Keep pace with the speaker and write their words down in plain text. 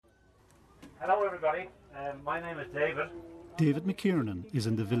Hello everybody, my name is David. David McKiernan is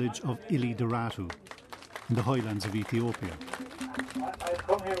in the village of Illili Darartu in the highlands of Ethiopia. I've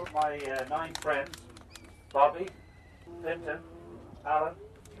come here with my 9 friends, Bobby, Clinton, Alan,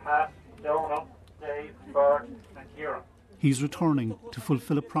 Pat, Donald, Dave, Bert and Kieran. He's returning to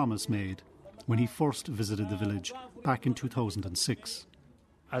fulfil a promise made when he first visited the village back in 2006.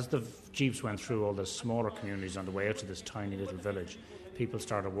 As the jeeps went through all the smaller communities on the way out to this tiny little village, people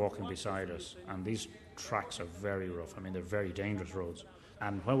started walking beside us, and these tracks are very rough. I mean, they're very dangerous roads.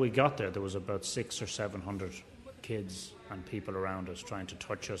 And when we got there was about 600 or 700 kids and people around us trying to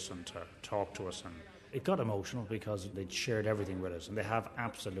touch us and to talk to us. And it got emotional because they'd shared everything with us, and they have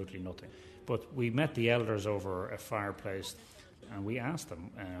absolutely nothing. But we met the elders over a fireplace, and we asked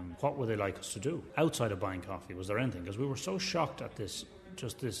them what would they like us to do outside of buying coffee. Was there anything? Because we were so shocked at this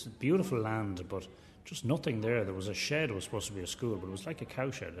beautiful land, but just nothing there. There was a shed, it was supposed to be a school, but it was like a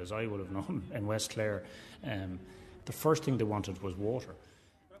cowshed, as I would have known in West Clare. The first thing they wanted was water.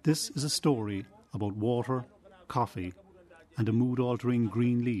 This is a story about water, coffee, and a mood-altering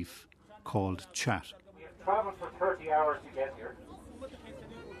green leaf called chat. We have travelled for 30 hours to get here.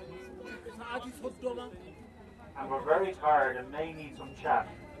 And we're very tired and may need some chat.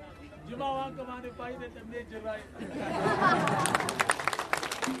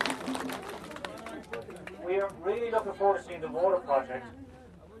 We are really looking forward to seeing the water project,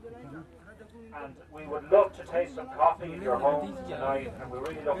 and we would love to taste some coffee in your home tonight, and we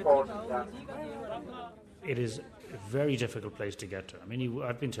really look forward to that. It is a very difficult place to get to. I mean,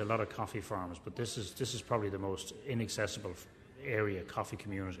 I've been to a lot of coffee farms, but this is probably the most inaccessible area, coffee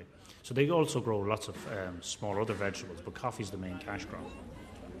community. So they also grow lots of small other vegetables, but coffee is the main cash crop.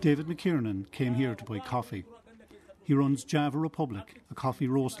 David McKiernan came here to buy coffee. He runs Java Republic, a coffee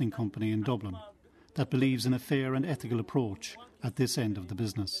roasting company in Dublin that believes in a fair and ethical approach at this end of the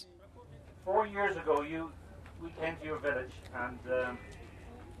business. 4 years ago, we came to your village, and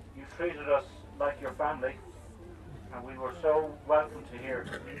you treated us like your family, and we were so welcome to here.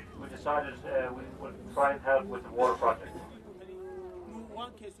 We decided we would try and help with the water project.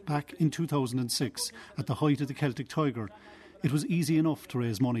 Back in 2006, at the height of the Celtic Tiger, it was easy enough to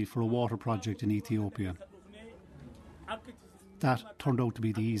raise money for a water project in Ethiopia. That turned out to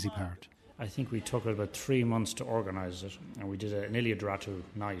be the easy part. I think we took about 3 months to organise it, and we did an Illili Darartu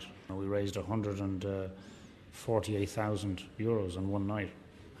night. And we raised €148,000 on one night.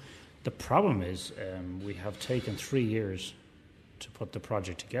 The problem is we have taken 3 years to put the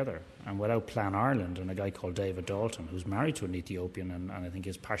project together, and without Plan Ireland and a guy called David Dalton, who's married to an Ethiopian, and I think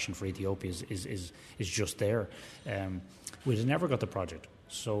his passion for Ethiopia is just there, we'd have never got the project.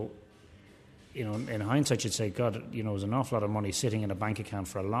 So, you know, in hindsight, you'd say, God, you know, there's an awful lot of money sitting in a bank account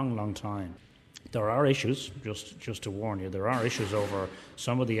for a long, long time. There are issues, just to warn you, there are issues over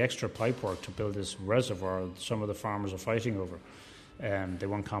some of the extra pipe work to build this reservoir some of the farmers are fighting over. They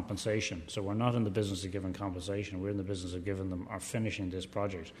want compensation. So we're not in the business of giving compensation. We're in the business of giving them or finishing this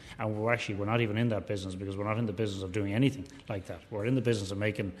project. And we're not even in that business because we're not in the business of doing anything like that. We're in the business of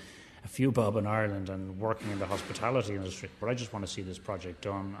making a few bob in Ireland and working in the hospitality industry. But I just want to see this project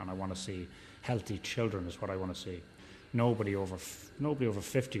done, and I want to see healthy children is what I want to see. Nobody over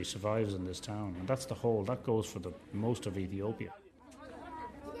 50 survives in this town, and that goes for the most of Ethiopia.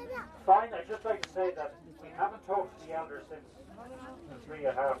 Fine, I'd just like to say that we haven't talked to the elders since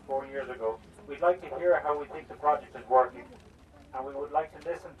 3.5, 4 years ago. We'd like to hear how we think the project is working, and we would like to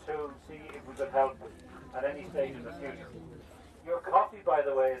listen to see if we could help at any stage in the future. Your coffee, by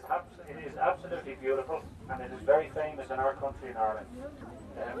the way, is absolutely beautiful, and it is very famous in our country in Ireland.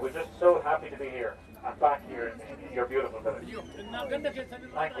 We're just so happy to be here and back here in your beautiful village.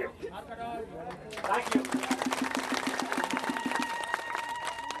 Thank you. Thank you.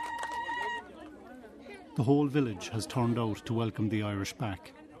 The whole village has turned out to welcome the Irish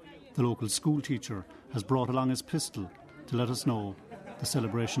back. The local school teacher has brought along his pistol to let us know the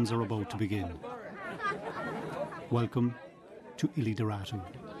celebrations are about to begin. Welcome to Illili Darartu.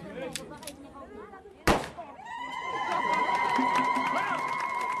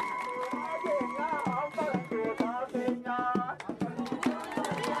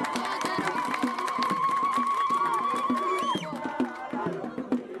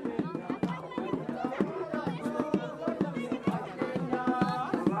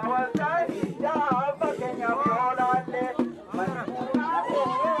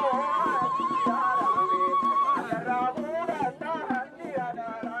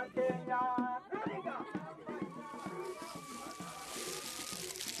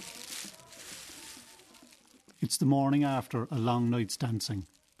 It's the morning after a long night's dancing,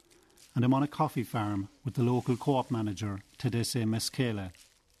 and I'm on a coffee farm with the local co-op manager, Tedese Meskele.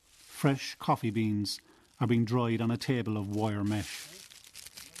 fresh coffee beans are being dried on a table of wire mesh.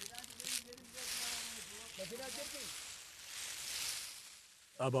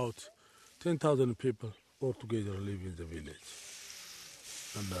 About 10,000 people altogether live in the village.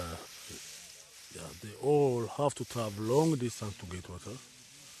 And they all have to travel long distance to get water.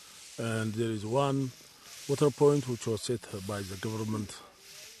 And there is one water point which was set by the government.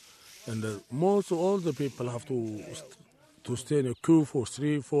 And all the people have to stay in a queue for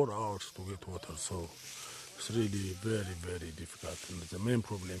 3-4 hours to get water. So it's really very, very difficult. And the main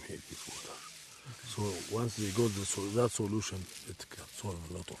problem here is water. So once they got that solution, it can solve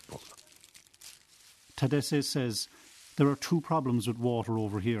a lot of problems. Tadesse says there are two problems with water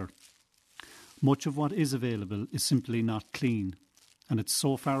over here. Much of what is available is simply not clean, and it's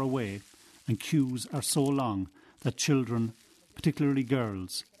so far away, and queues are so long that children, particularly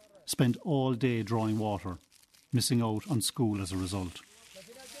girls, spend all day drawing water, missing out on school as a result.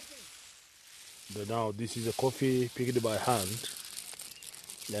 But now this is a coffee picked by hand,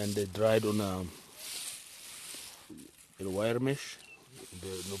 and they dried on a wire mesh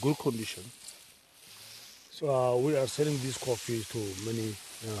in a good condition. So we are selling this coffee to many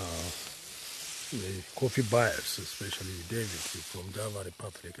coffee buyers, especially David from Java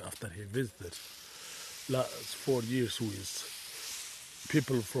Republic, after he visited last 4 years with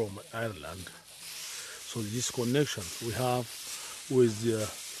people from Ireland. So this connection we have with the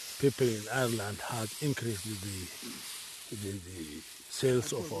people in Ireland has increased the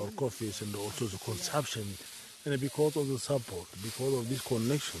sales of our coffees and also the consumption. And because of the support, because of these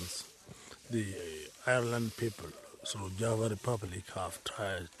connections, the Ireland people, so Java Republic, have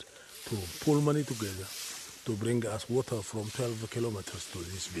tried to pull money together to bring us water from 12 kilometers to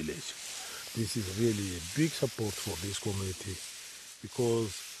this village. This is really a big support for this community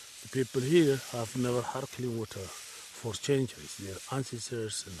because the people here have never had clean water for centuries. Their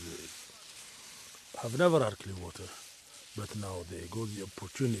ancestors have never had clean water, but now they got the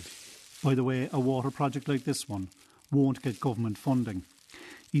opportunity. By the way, a water project like this one won't get government funding.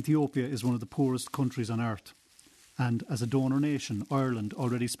 Ethiopia is one of the poorest countries on earth, and as a donor nation, Ireland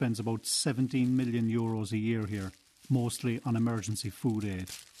already spends about 17 million euros a year here, mostly on emergency food aid.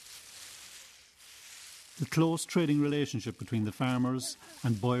 The close trading relationship between the farmers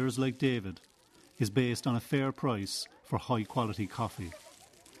and buyers like David is based on a fair price for high-quality coffee.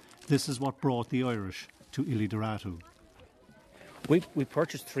 This is what brought the Irish to Illili Darartu. We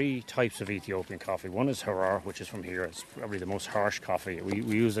purchased 3 types of Ethiopian coffee. One is Harar, which is from here. It's probably the most harsh coffee. We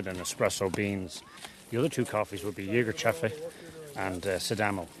use it in espresso beans. The other 2 coffees would be Jäger Chefe and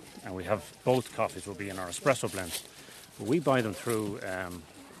Sidamo. And we have both coffees will be in our espresso blends. But we buy them through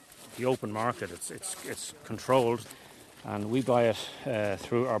the open market. It's controlled. And we buy it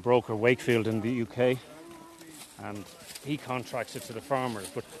through our broker Wakefield in the UK. And he contracts it to the farmers,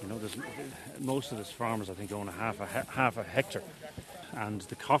 but most of these farmers, I think, own half a hectare. And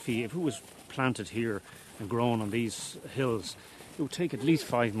the coffee, if it was planted here and grown on these hills, it would take at least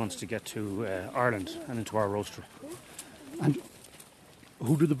 5 months to get to Ireland and into our roastery. And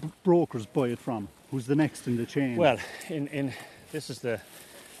who do the brokers buy it from? Who's the next in the chain? Well, this is the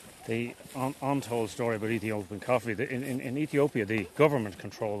untold story about Ethiopian coffee. In Ethiopia, the government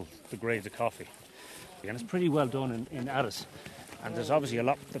controls the grade of coffee. And it's pretty well done in Addis. And there's obviously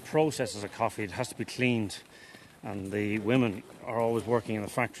the processes of coffee, it has to be cleaned. And the women are always working in the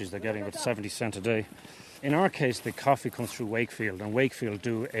factories, they're getting about 70 cents a day. In our case, the coffee comes through Wakefield, and Wakefield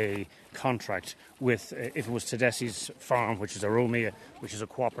do a contract with, if it was Tedeschi's farm, which is a Romea, which is a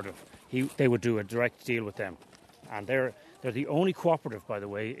cooperative, they would do a direct deal with them. And they're the only cooperative, by the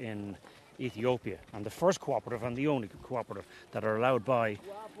way, in Ethiopia, and the first cooperative and the only cooperative that are allowed by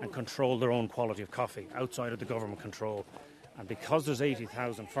and control their own quality of coffee outside of the government control. And because there's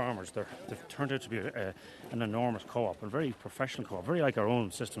 80,000 farmers, they've turned out to be an enormous co-op, a very professional co-op, very like our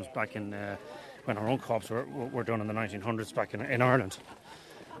own systems back in when our own co-ops were done in the 1900s back in Ireland.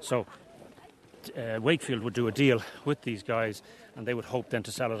 So Wakefield would do a deal with these guys, and they would hope then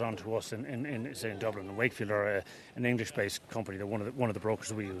to sell it on to us in Dublin. And Wakefield are an English-based company. They're one of the brokers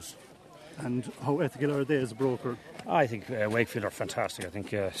that we use. And how ethical are they as a broker? I think Wakefield are fantastic. I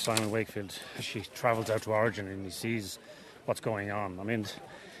think Simon Wakefield, he travels out to Origin and he sees what's going on. I mean,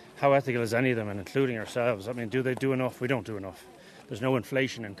 how ethical is any of them, and including ourselves? I mean, do they do enough? We don't do enough. There's no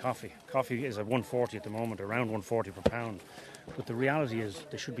inflation in coffee. Coffee is at 140 at the moment, around 140 per pound. But the reality is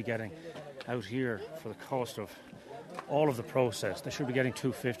they should be getting out here for the cost of all of the process. They should be getting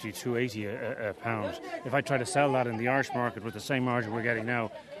 250, 280 a pound. If I try to sell that in the Irish market with the same margin we're getting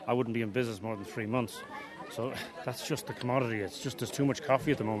now, I wouldn't be in business more than 3 months. So that's just the commodity. It's just there's too much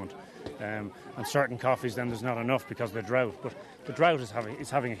coffee at the moment. And certain coffees then there's not enough because of the drought. But the drought is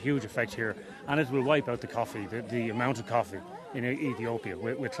having a huge effect here, and it will wipe out the coffee, the amount of coffee in Ethiopia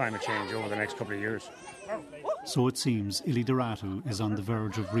with climate change over the next couple of years. So it seems Illili Darartu is on the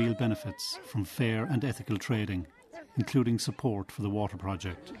verge of real benefits from fair and ethical trading, including support for the water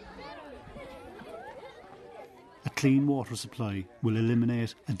project. A clean water supply will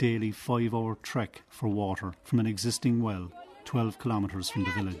eliminate a daily 5-hour trek for water from an existing well 12 kilometres from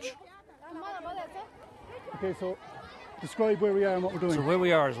the village. Okay, so describe where we are and what we're doing. So where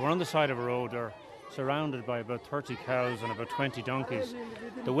we are is we're on the side of a road. They're surrounded by about 30 cows and about 20 donkeys.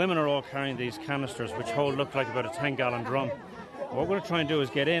 The women are all carrying these canisters which look like about a 10-gallon drum. What we're going to try and do is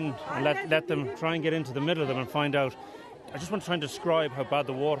get in and let them try and get into the middle of them and find out. I just want to try and describe how bad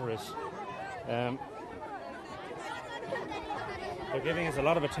the water is. They're giving us a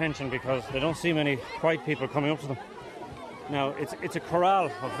lot of attention because they don't see many white people coming up to them. Now, it's a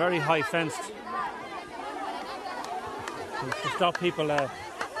corral of very high fenced. To stop people,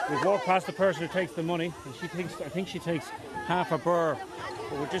 we walk past the person who takes the money, and I think she takes half a burr,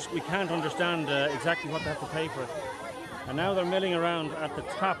 but we can't understand exactly what they have to pay for it. And now they're milling around at the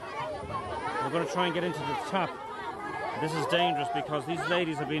tap. We're going to try and get into the tap. This is dangerous because these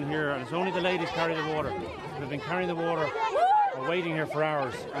ladies have been here, and it's only the ladies carry the water. They've been carrying the water, are waiting here for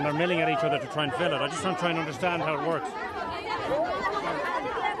hours, and they're milling at each other to try and fill it. I just want to try and understand how it works.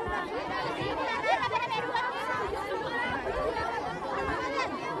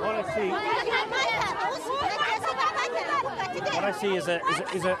 What I see is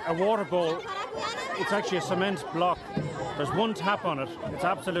a water bowl. It's actually a cement block. There's one tap on it. It's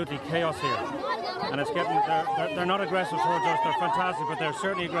absolutely chaos here, and it's they're not aggressive towards us. They're fantastic, but they're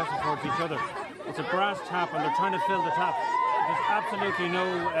certainly aggressive towards each other. It's a brass tap, and they're trying to fill the tap. There's absolutely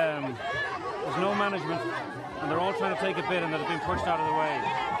there's no management, and they're all trying to take a bit, and they're being pushed out of the way.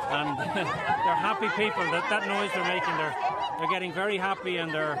 And they're happy people. That noise they're making, they're getting very happy,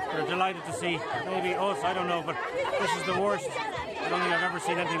 and they're delighted to see maybe us. I don't know, but this is the worst. I don't think I've ever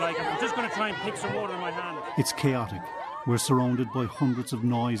seen anything like it. I'm just going to try and pick some water in my hand. It's chaotic. We're surrounded by hundreds of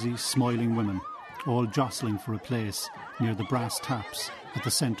noisy, smiling women, all jostling for a place near the brass taps at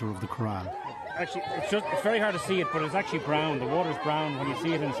the centre of the corral. Actually, it's very hard to see it, but it's actually brown. The water's brown when you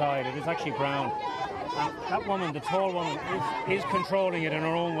see it inside. It is actually brown. And that woman, the tall woman, is controlling it in her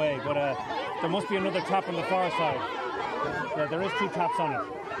own way, but there must be another tap on the far side. Yeah, there is 2 taps on it,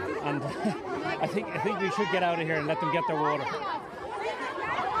 and I think we should get out of here and let them get their water.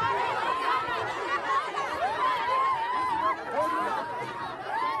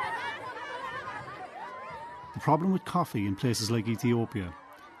 The problem with coffee in places like Ethiopia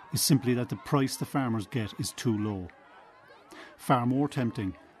is simply that the price the farmers get is too low. Far more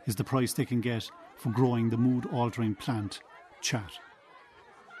tempting is the price they can get for growing the mood-altering plant, chat.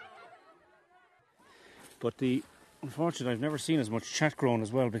 But unfortunately, I've never seen as much chat grown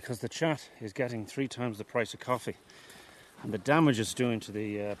as well, because the chat is getting 3 times the price of coffee. And the damage it's doing to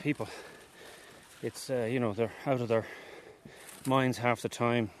the people, it's, they're out of their minds half the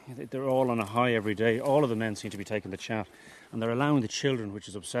time. They're all on a high every day. All of the men seem to be taking the chat. And they're allowing the children, which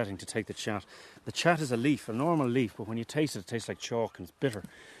is upsetting, to take the chat. The chat is a leaf, a normal leaf, but when you taste it, it tastes like chalk and it's bitter.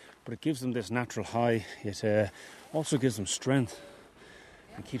 But it gives them this natural high. It also gives them strength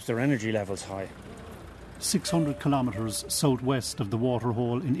and keeps their energy levels high. 600 kilometres southwest of the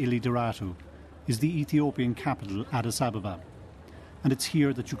waterhole in Illili Darartu is the Ethiopian capital, Addis Ababa. And it's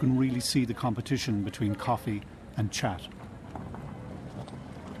here that you can really see the competition between coffee and chat.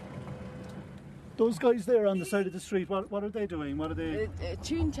 Those guys there on the side of the street, what are they doing? What are they...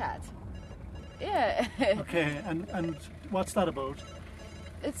 Chewing chat. Yeah. Okay, and what's that about?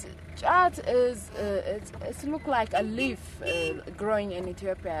 Chat is it's look like a leaf growing in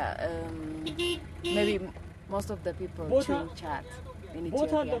Ethiopia. Maybe most of the people chewing chat in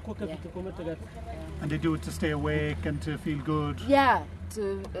Ethiopia. Yeah. And they do it to stay awake and to feel good. Yeah,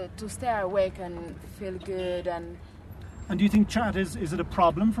 to stay awake and feel good. And do you think chat is it a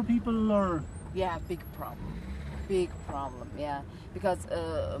problem for people, or? Yeah, big problem. Yeah, because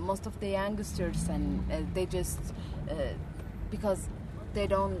most of the youngsters and they just because they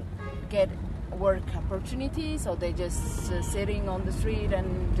don't get work opportunities, so they just sitting on the street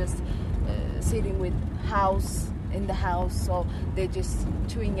and just sitting with in the house, so they just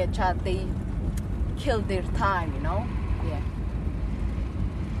chewing a chat. They kill their time, Yeah.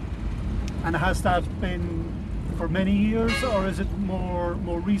 And has that been for many years, or is it more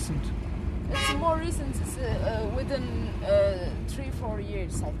recent? It's more recent. It's within 3-4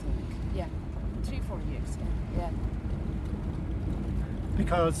 years, I think. Yeah, 3-4 years. Yeah.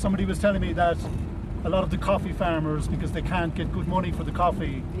 Because somebody was telling me that a lot of the coffee farmers, because they can't get good money for the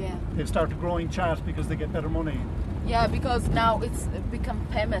coffee, Yeah. they've started growing chat because they get better money. Yeah, because now it's become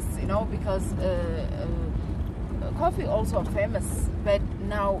famous, because coffee also famous, but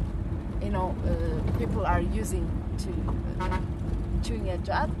now, people are using chewing a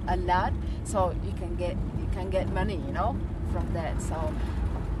jar a lot, so you can get money, from that. So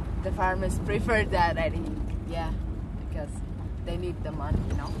the farmers prefer that, I think, because they need the money,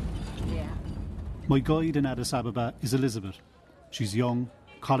 yeah. My guide in Addis Ababa is Elizabeth. She's young,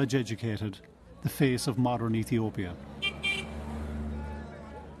 college educated, the face of modern Ethiopia.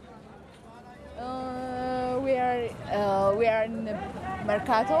 We are in the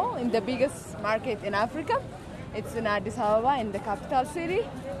Mercato, in the biggest market in Africa. It's in Addis Ababa, in the capital city.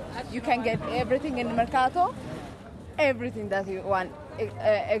 You can get everything in the Mercato, everything that you want.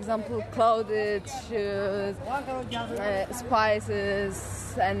 Example, clothes, shoes,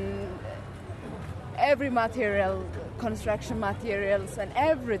 spices, and every material, construction materials, and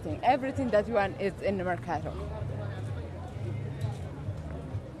everything that you want is in the Mercato.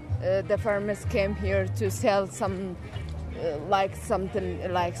 The farmers came here to sell something like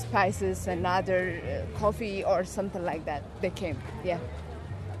spices and other coffee or something like that. They came, yeah.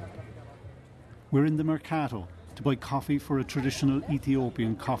 We're in the Mercato to buy coffee for a traditional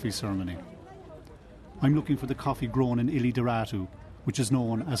Ethiopian coffee ceremony. I'm looking for the coffee grown in Illili Darartu, which is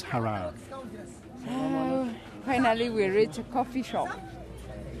known as Harar. Finally, we reach a coffee shop.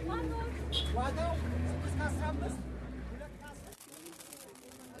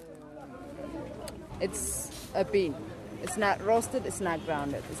 It's a bean. It's not roasted, it's not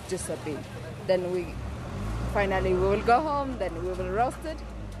grounded, it's just a bean. Then we will go home, then we will roast it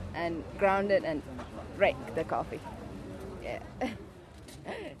and ground it and drink the coffee. Yeah.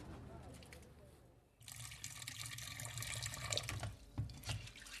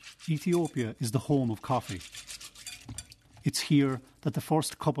 Ethiopia is the home of coffee. It's here that the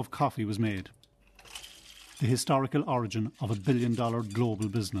first cup of coffee was made. The historical origin of $1 billion global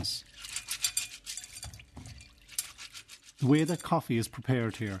business. The way that coffee is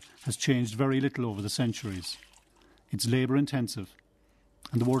prepared here has changed very little over the centuries. It's labour-intensive,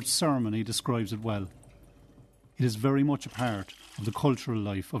 and the word ceremony describes it well. It is very much a part of the cultural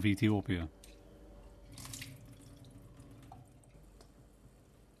life of Ethiopia.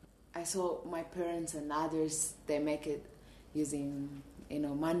 I saw my parents and others, they make it using,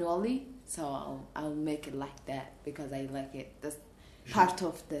 manually, so I'll make it like that because I like it. That's part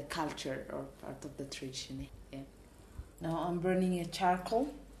of the culture or part of the tradition, yeah. Now I'm burning a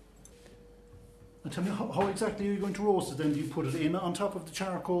charcoal. And tell me, how exactly are you going to roast it then? Do you put it in on top of the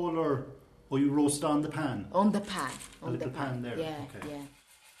charcoal or you roast it on the pan? On the pan. A little pan there? Yeah, okay. yeah.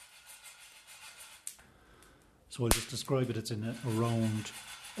 So I'll just describe it. It's in a round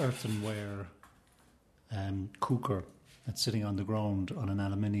earthenware cooker that's sitting on the ground on an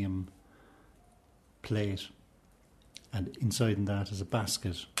aluminium plate. And inside in that is a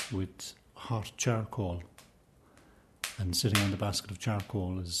basket with hot charcoal. And sitting on the basket of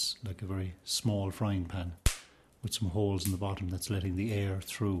charcoal is like a very small frying pan with some holes in the bottom that's letting the air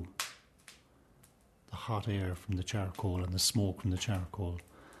through. The hot air from the charcoal and the smoke from the charcoal.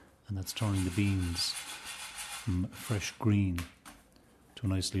 And that's turning the beans from fresh green to a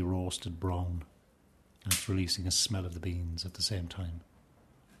nicely roasted brown. And it's releasing a smell of the beans at the same time.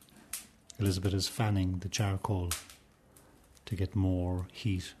 Elizabeth is fanning the charcoal to get more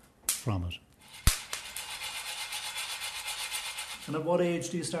heat from it. And at what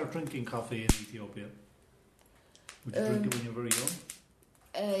age do you start drinking coffee in Ethiopia? Would you drink it when you're very young?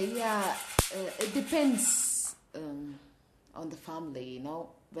 It depends on the family,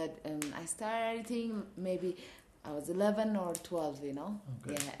 But I started, I think, maybe I was 11 or 12,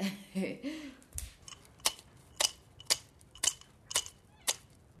 Okay. Yeah.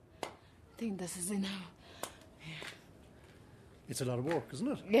 I think this is enough. It's a lot of work, isn't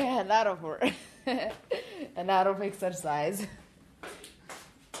it? Yeah, a lot of work. A lot of exercise.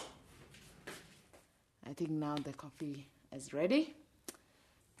 I think now the coffee is ready.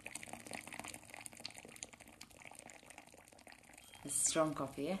 It's strong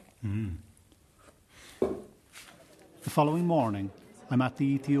coffee, yeah? Mm. The following morning, I'm at the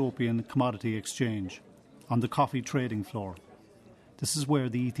Ethiopian Commodity Exchange on the coffee trading floor. This is where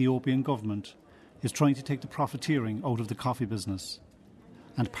the Ethiopian government is trying to take the profiteering out of the coffee business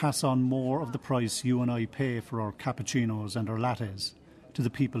and pass on more of the price you and I pay for our cappuccinos and our lattes to the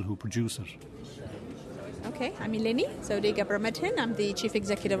people who produce it. Okay, I'm Illili Darartu. I'm the Chief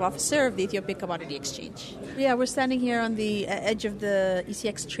Executive Officer of the Ethiopian Commodity Exchange. Yeah, we're standing here on the edge of the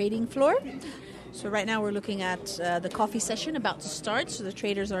ECX trading floor. So right now we're looking at the coffee session about to start. So the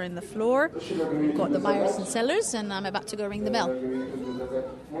traders are in the floor. We've got the buyers and sellers, and I'm about to go ring the bell.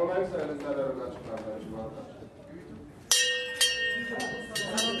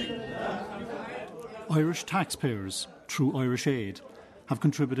 Irish taxpayers, through Irish Aid, have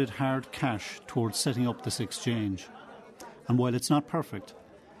contributed hard cash towards setting up this exchange. And while it's not perfect,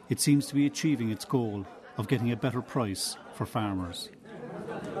 it seems to be achieving its goal of getting a better price for farmers.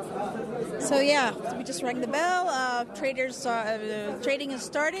 So we just rang the bell. Trading has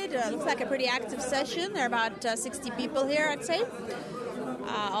started. Looks like a pretty active session. There are about 60 people here, I'd say,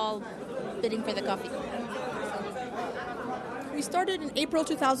 all bidding for the coffee. We started in April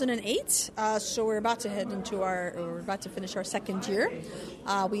 2008, so we're about to finish our second year.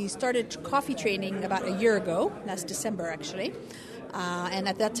 We started coffee training about a year ago, last December actually. And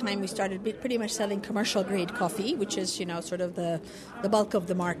at that time, we started pretty much selling commercial-grade coffee, which is, sort of the bulk of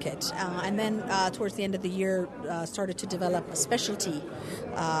the market. And then towards the end of the year, started to develop a specialty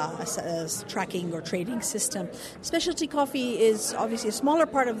tracking or trading system. Specialty coffee is obviously a smaller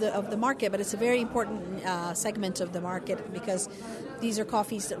part of the market, but it's a very important segment of the market because these are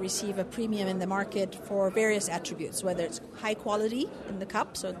coffees that receive a premium in the market for various attributes, whether it's high quality in the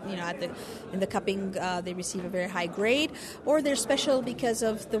cup, so in the cupping they receive a very high grade, or they're special because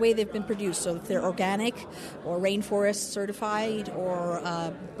of the way they've been produced. So if they're organic or rainforest certified or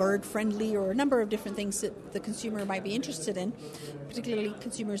bird friendly, or a number of different things that the consumer might be interested in, particularly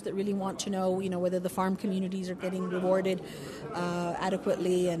consumers that really want to know, whether the farm communities are getting rewarded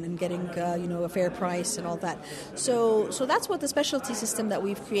adequately and getting a fair price and all that. So that's what the specialty system that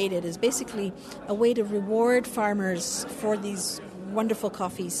we've created is, basically a way to reward farmers for these wonderful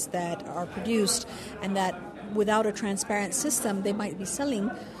coffees that are produced, and that without a transparent system they might be selling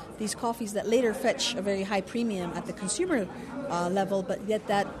these coffees that later fetch a very high premium at the consumer level, but yet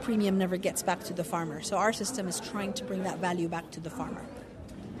that premium never gets back to the farmer. So our system is trying to bring that value back to the farmer.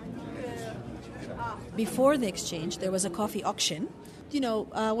 Before the exchange, there was a coffee auction.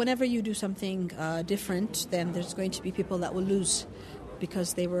 Whenever you do something different, then there's going to be people that will lose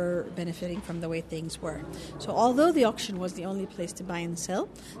because they were benefiting from the way things were. So although the auction was the only place to buy and sell,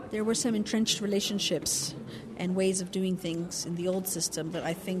 there were some entrenched relationships and ways of doing things in the old system. But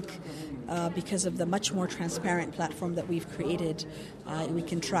I think because of the much more transparent platform that we've created, we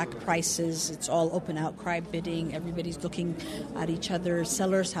can track prices. It's all open outcry bidding. Everybody's looking at each other.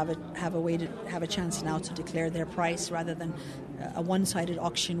 Sellers have a chance now to declare their price rather than a one-sided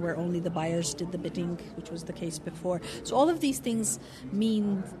auction where only the buyers did the bidding, which was the case before. So all of these things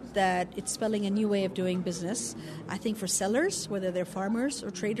mean that it's spelling a new way of doing business. I think for sellers, whether they're farmers or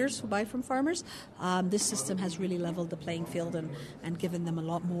traders who buy from farmers, this system has really leveled the playing field and given them a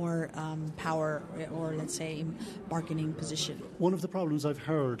lot more power, or let's say bargaining position. One of the problems I've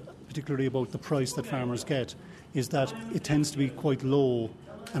heard, particularly about the price that farmers get, is that it tends to be quite low,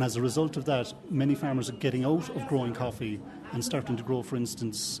 and as a result of that, many farmers are getting out of growing coffee and starting to grow, for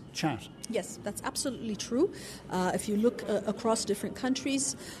instance, chat. Yes, that's absolutely true. If you look across different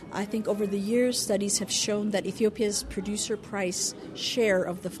countries, I think over the years studies have shown that Ethiopia's producer price share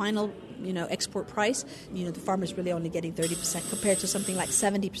of the final export price, the farmer's really only getting 30% compared to something like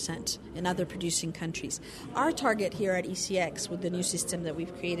 70% in other producing countries. Our target here at ECX with the new system that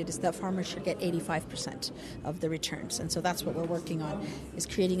we've created is that farmers should get 85% of the returns. And so that's what we're working on, is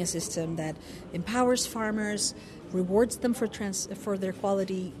creating a system that empowers farmers, rewards them for their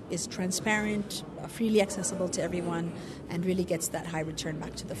quality, is transparent, freely accessible to everyone, and really gets that high return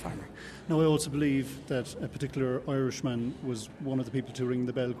back to the farmer. Now, I also believe that a particular Irishman was one of the people to ring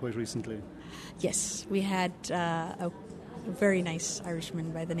the bell quite recently. Yes, we had a very nice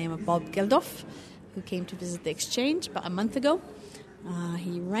Irishman by the name of Bob Geldof, who came to visit the exchange about a month ago.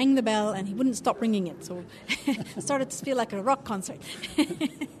 He rang the bell and he wouldn't stop ringing it, so it started to feel like a rock concert.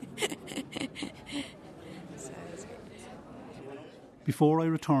 Before I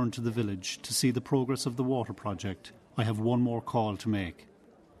return to the village to see the progress of the water project, I have one more call to make.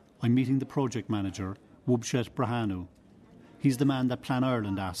 I'm meeting the project manager, Wubshet Brahanu. He's the man that Plan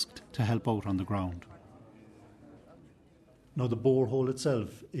Ireland asked to help out on the ground. Now, the borehole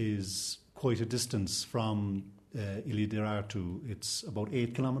itself is quite a distance from Illili Darartu. It's about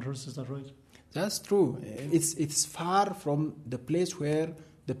 8 kilometres, is that right? That's true. It's far from the place where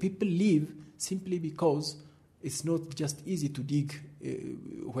the people live, simply because it's not just easy to dig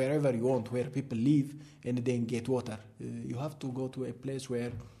wherever you want, where people live, and then get water. You have to go to a place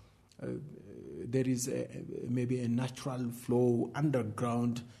where there is maybe a natural flow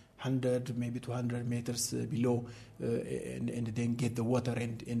underground, 100, maybe 200 meters below, and then get the water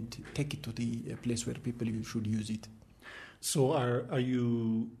and take it to the place where people should use it. So are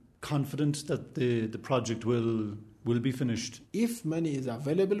you confident that the project will be finished? If money is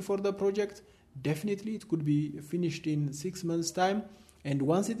available for the project, definitely it could be finished in 6 months' time. And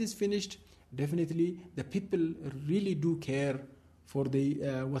once it is finished, definitely the people really do care for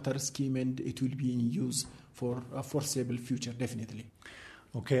the water scheme, and it will be in use for a foreseeable future, definitely.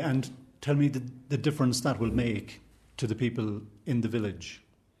 Okay, and tell me the difference that will make to the people in the village.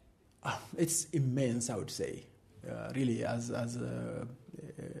 It's immense, I would say. Really, as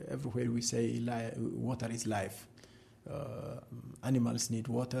everywhere we say, water is life. Animals need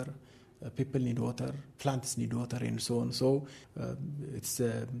water, people need water, plants need water, and so on. So it's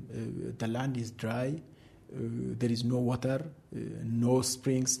the land is dry. There is no water, no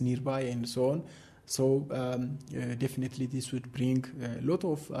springs nearby, and so on. So definitely this would bring a lot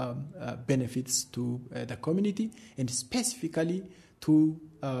of benefits to the community, and specifically to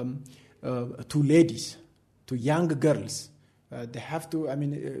ladies, to young girls. They have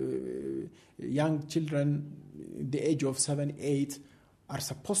to, young children, the age of 7, 8, are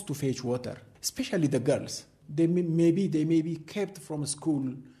supposed to fetch water, especially the girls. They may be kept from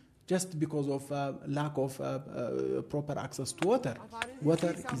school just because of lack of proper access to water.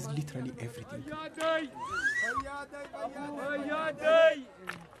 Water is literally everything.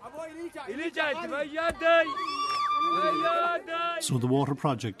 So the water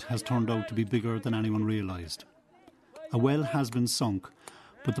project has turned out to be bigger than anyone realised. A well has been sunk,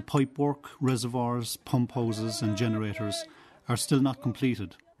 but the pipework, reservoirs, pump houses and generators are still not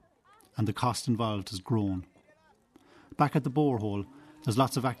completed, and the cost involved has grown. Back at the borehole, there's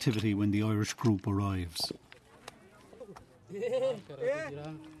lots of activity when the Irish group arrives.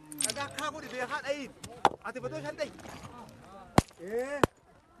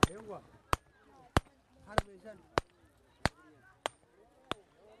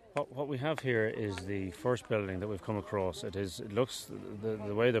 What we have here is the first building that we've come across. It looks,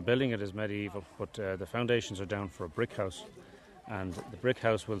 the way they're building it is medieval, but the foundations are down for a brick house, and the brick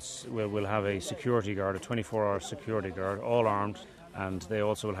house will have a security guard, a 24-hour security guard, all armed, and they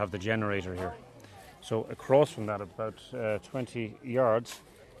also will have the generator here. So across from that, about 20 yards,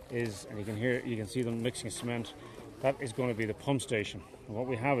 is, and you can see them mixing cement. That is going to be the pump station. And what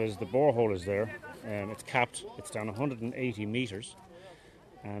we have is the borehole is there, it's capped, it's down 180 metres.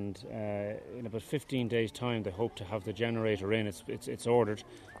 And in about 15 days' time, they hope to have the generator in. It's ordered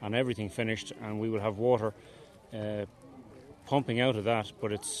and everything finished, and we will have water pumping out of that.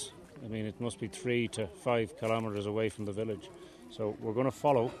 But it must be 3 to 5 kilometres away from the village. So we're going to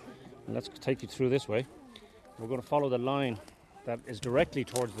follow, and let's take you through this way. We're going to follow the line that is directly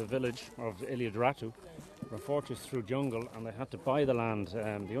towards the village of Illili Darartu. Unfortunately, through jungle, and they had to buy the land.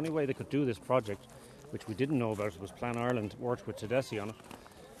 The only way they could do this project, which we didn't know about, was Plan Ireland worked with Tedeschi on it,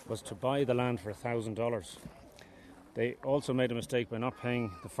 was to buy the land for $1,000. They also made a mistake by not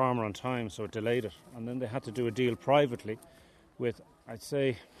paying the farmer on time, so it delayed it. And then they had to do a deal privately with, I'd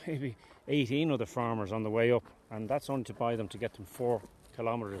say, maybe 18 other farmers on the way up, and that's only to buy them to get them 4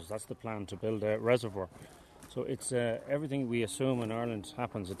 kilometres. That's the plan, to build a reservoir. So it's everything we assume in Ireland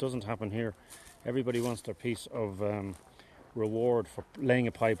happens. It doesn't happen here. Everybody wants their piece of reward for laying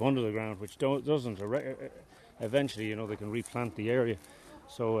a pipe under the ground, which doesn't. Eventually, they can replant the area.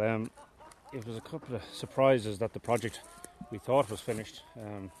 So it was a couple of surprises that the project we thought was finished,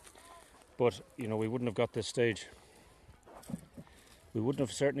 but we wouldn't have got this stage. We wouldn't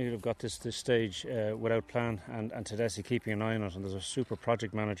have certainly have got this stage without Plan and Tedeschi keeping an eye on it. And there's a super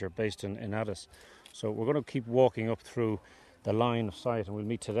project manager based in Addis. So we're going to keep walking up through the line of sight, and we'll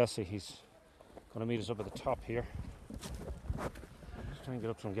meet Tedeschi. He's going to meet us up at the top here. Just try and get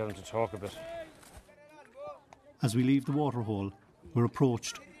up to him, get him to talk a bit. As we leave the waterhole, we're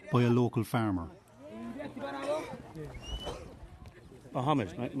approached by a local farmer.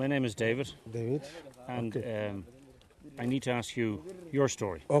 Mohammed, my name is David. David. And I need to ask you your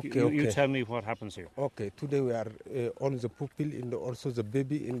story. Okay, you tell me what happens here. Okay, today we are all the people and also the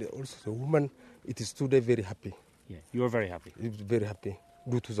baby and also the woman. It is today very happy. Yeah, you are very happy. It's very happy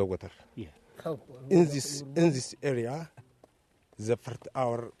due to the water. Yeah. In this area,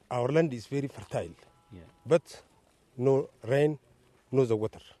 our land is very fertile. Yeah. But no rain, no the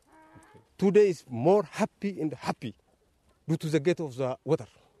water. Okay. Today is more happy and happy due to the gate of the water.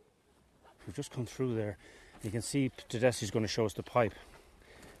 We've just come through there. You can see Tedeschi's going to show us the pipe.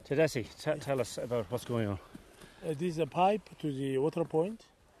 Tedeschi, tell us about what's going on. This is a pipe to the water point,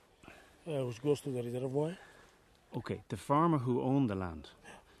 which goes to the reservoir. Okay, the farmer who owned the land,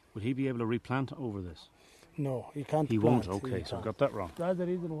 will he be able to replant over this? No, he can't. He won't. Okay, so I got that wrong. That's the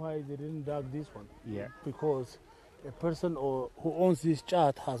reason why they didn't dig this one. Yeah. Because a person who owns this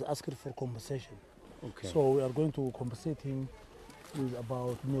chat has asked for compensation. Okay. So we are going to compensate him with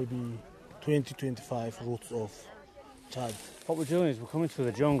about maybe 20-25 roots of chad. What we're doing is we're coming through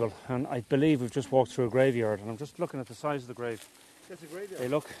the jungle, and I believe we've just walked through a graveyard, and I'm just looking at the size of the grave. That's a graveyard. They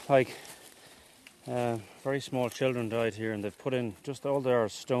look like very small children died here, and they've put in just all their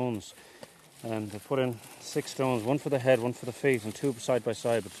stones, and they've put in 6 stones, one for the head, one for the feet, and 2 side by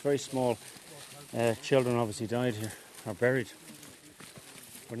side, but it's very small. Children obviously died here, are buried.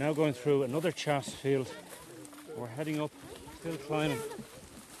 We're now going through another chass field. We're heading up, still climbing,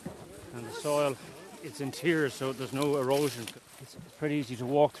 and the soil, it's in tiers, so there's no erosion. It's pretty easy to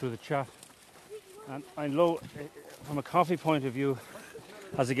walk through the chaff. And I know, from a coffee point of view,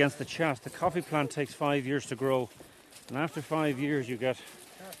 as against the chaff, the coffee plant takes 5 years to grow, and after 5 years you get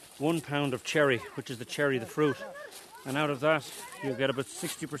 1 pound of cherry, which is the cherry, the fruit, and out of that you'll get about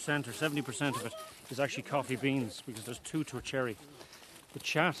 60% or 70% of it is actually coffee beans, because there's 2 to a cherry. The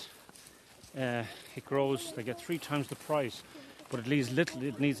chat, it grows, they get 3 times the price, but it needs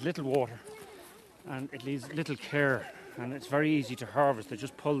little water, and it needs little care, and it's very easy to harvest. They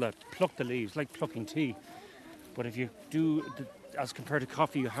just pluck the leaves, like plucking tea. But if you do, as compared to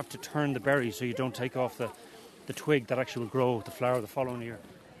coffee, you have to turn the berries so you don't take off the twig that actually will grow the flower the following year.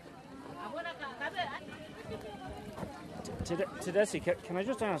 Tedesi, can I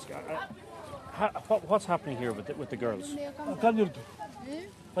just ask, what's happening here with the girls?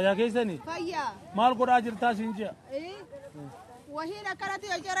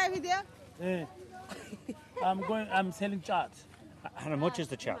 I'm selling chat. How much is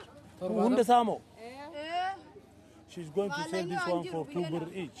the chat? She's going to sell this one for 2 birr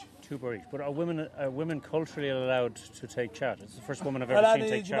each. 2 birr each. But are women culturally allowed to take chat? It's the first woman I've ever seen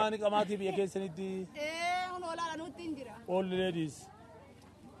take chat. All ladies.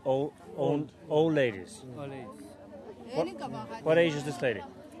 Old ladies. What age is this lady?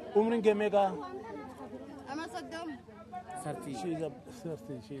 She's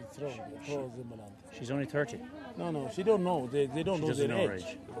 30. She's strong. She's only 30? No, she don't know. They don't know their know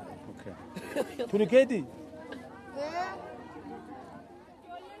age. Okay. Tuniketi.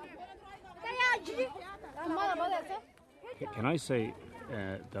 Can I say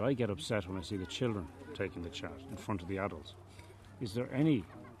that I get upset when I see the children taking the chat in front of the adults?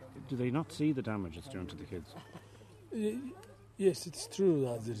 Do they not see the damage it's doing to the kids? Yes, it's true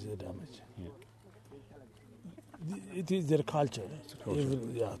that there is a damage. Yeah. It is their culture.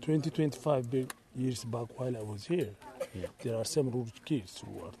 20-25 years back while I was here, there are some rude kids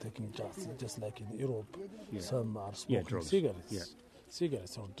who are taking drugs, just like in Europe. Yeah. Some are smoking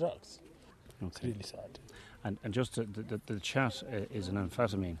cigarettes or drugs. Okay. It's really sad. And just the chat is an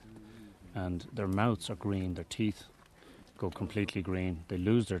amphetamine, and their mouths are green, their teeth go completely green, they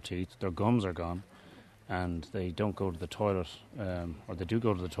lose their teeth, their gums are gone, and they don't go to the toilet, or they do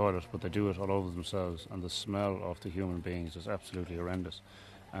go to the toilet, but they do it all over themselves, and the smell of the human beings is absolutely horrendous.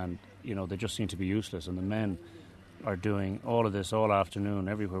 And, they just seem to be useless, and the men are doing all of this all afternoon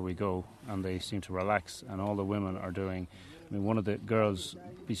everywhere we go, and they seem to relax, and all the women are doing. One of the girls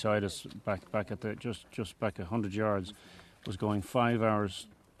beside us back at the just back 100 yards was going 5 hours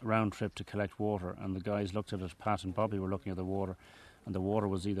round trip to collect water, and the guys looked at it. Pat and Bobby were looking at the water, and the water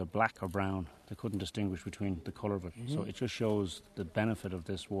was either black or brown. They couldn't distinguish between the colour of it. Mm-hmm. So it just shows the benefit of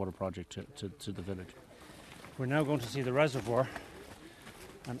this water project to the village. We're now going to see the reservoir,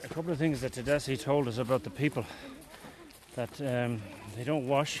 and a couple of things that Tedesi told us about the people, that they don't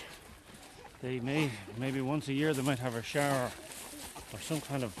wash. They maybe once a year they might have a shower or some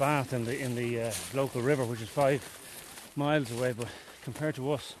kind of bath in the local river, which is 5 miles away. But compared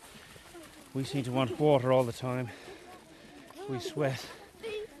to us, we seem to want water all the time. We sweat,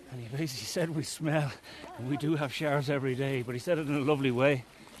 and he basically said we smell, and we do have showers every day. But he said it in a lovely way.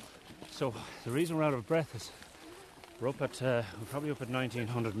 So the reason we're out of breath is we're probably up at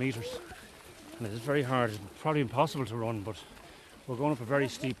 1,900 metres, and it is very hard. It's probably impossible to run, but we're going up a very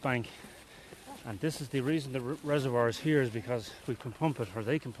steep bank. And this is the reason the reservoir is here, is because we can pump it, or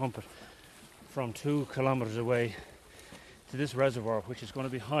they can pump it, from 2 kilometres away to this reservoir, which is going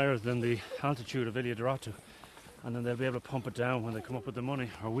to be higher than the altitude of Illili Darartu. And then they'll be able to pump it down when they come up with the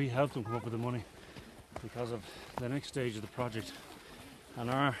money, or we help them come up with the money, because of the next stage of the project and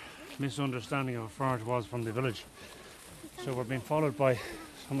our misunderstanding of how far it was from the village. So we're being followed by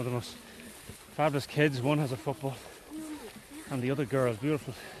some of the most fabulous kids. One has a football, and the other girls,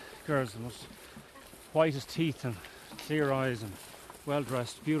 beautiful girls, the most whitest teeth and clear eyes and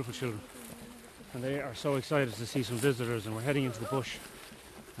well-dressed, beautiful children. And they are so excited to see some visitors, and we're heading into the bush,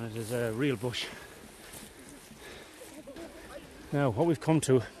 and it is a real bush. Now, what we've come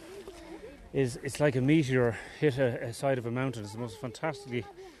to is, it's like a meteor hit a side of a mountain. It's the most fantastically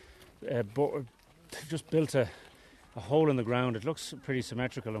they've just built a hole in the ground. It looks pretty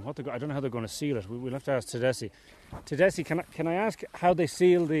symmetrical, and I don't know how they're going to seal it. We'll have to ask Tedesi. Tedesi, can I ask how they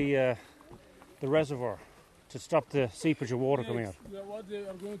seal the reservoir to stop the seepage of water coming out? Yeah, what they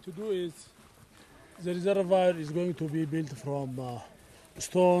are going to do is the reservoir is going to be built from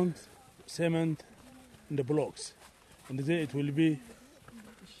stone, cement, and the blocks, and then it will be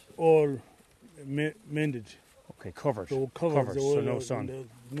all mended. Okay, covered. So covered, so no sun.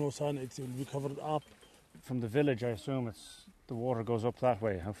 No sun. It will be covered up. From the village, I assume the water goes up that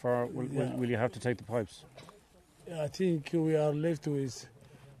way. How far will you have to take the pipes? I think we are left with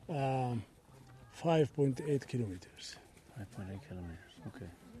 5.8 kilometers. 5.8 kilometers. Okay.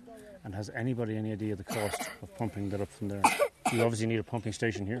 And has anybody any idea the cost of pumping that up from there? You obviously need a pumping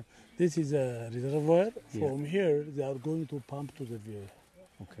station here. This is a reservoir. From here, they are going to pump to the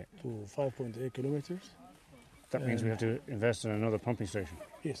to 5.8 kilometers. That means we have to invest in another pumping station.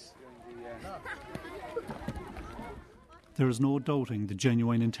 Yes. There is no doubting the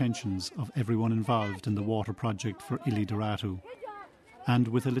genuine intentions of everyone involved in the water project for Illili Darartu. And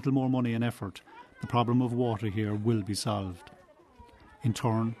with a little more money and effort, the problem of water here will be solved. In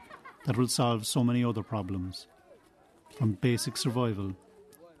turn, that will solve so many other problems, from basic survival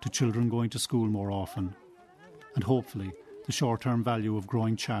to children going to school more often. And hopefully, the short-term value of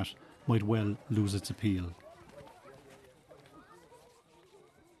growing chat might well lose its appeal.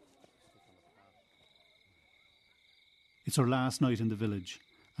 It's our last night in the village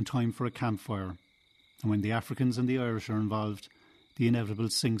and time for a campfire. And when the Africans and the Irish are involved, the inevitable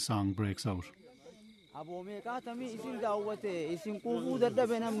sing-song breaks out. A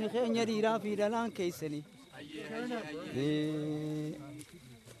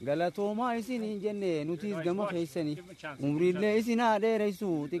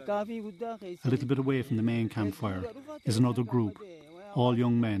little bit away from the main campfire is another group, all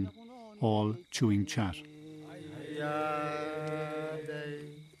young men, all chewing chat.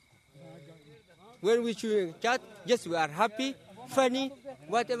 When we chew chat, yes, we are happy, funny,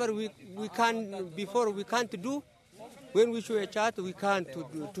 whatever we can before we can't do. When we chew a chat, we can't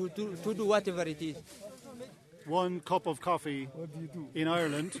to do whatever it is. 1 cup of coffee in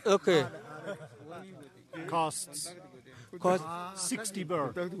Ireland costs 60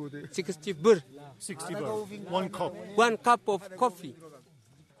 birr. 60 birr. 60 birr. 1 cup. 1 cup of coffee.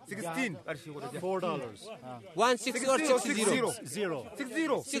 16. $4. 16 or 60? 0.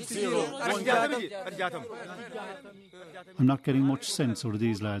 60. I'm not getting much sense out of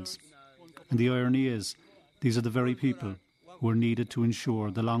these lads. And the irony is, these are the very people who are needed to ensure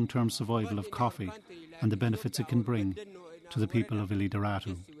the long-term survival of coffee and the benefits it can bring to the people of Illili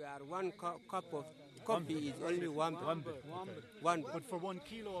Darartu. 1 cup of coffee is only one. But for 1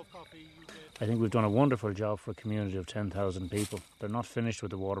 kilo of coffee... I think we've done a wonderful job for a community of 10,000 people. They're not finished with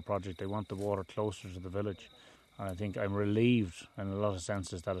the water project. They want the water closer to the village. And I think I'm relieved in a lot of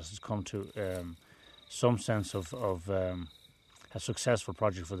senses that it has come to some sense of a successful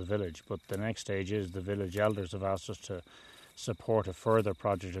project for the village. But the next stage is the village elders have asked us to support a further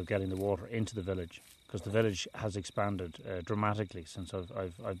project of getting the water into the village, because the village has expanded dramatically since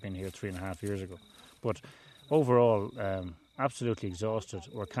I've been here 3.5 years ago. But overall, absolutely exhausted.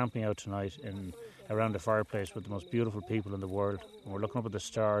 We're camping out tonight around a fireplace with the most beautiful people in the world. And we're looking up at the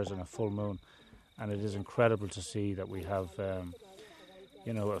stars and a full moon, and it is incredible to see that we have, a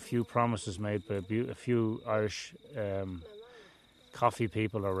few promises made by a few Irish coffee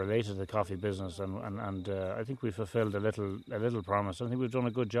people are related to the coffee business, and I think we've fulfilled a little promise. I think we've done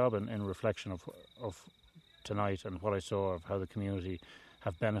a good job in reflection of tonight and what I saw of how the community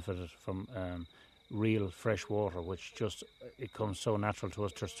have benefited from real fresh water, which just it comes so natural to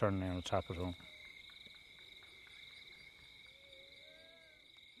us just turning on a tap at home.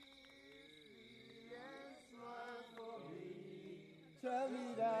 Tell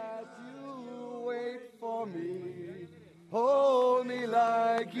me that you wait for me. Hold me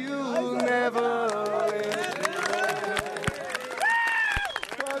like you never let me go.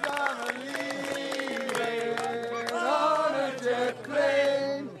 'Cause I'm leaving on a jet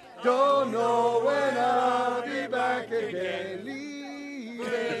plane. Don't know when I'll be back again.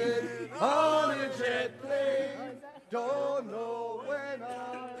 Leaving on a jet plane. Don't know when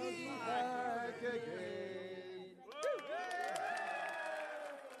I'll be back again.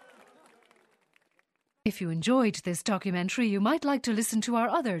 If you enjoyed this documentary, you might like to listen to our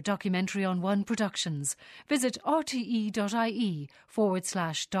other Documentary on One productions. Visit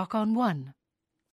rte.ie/Doc on One.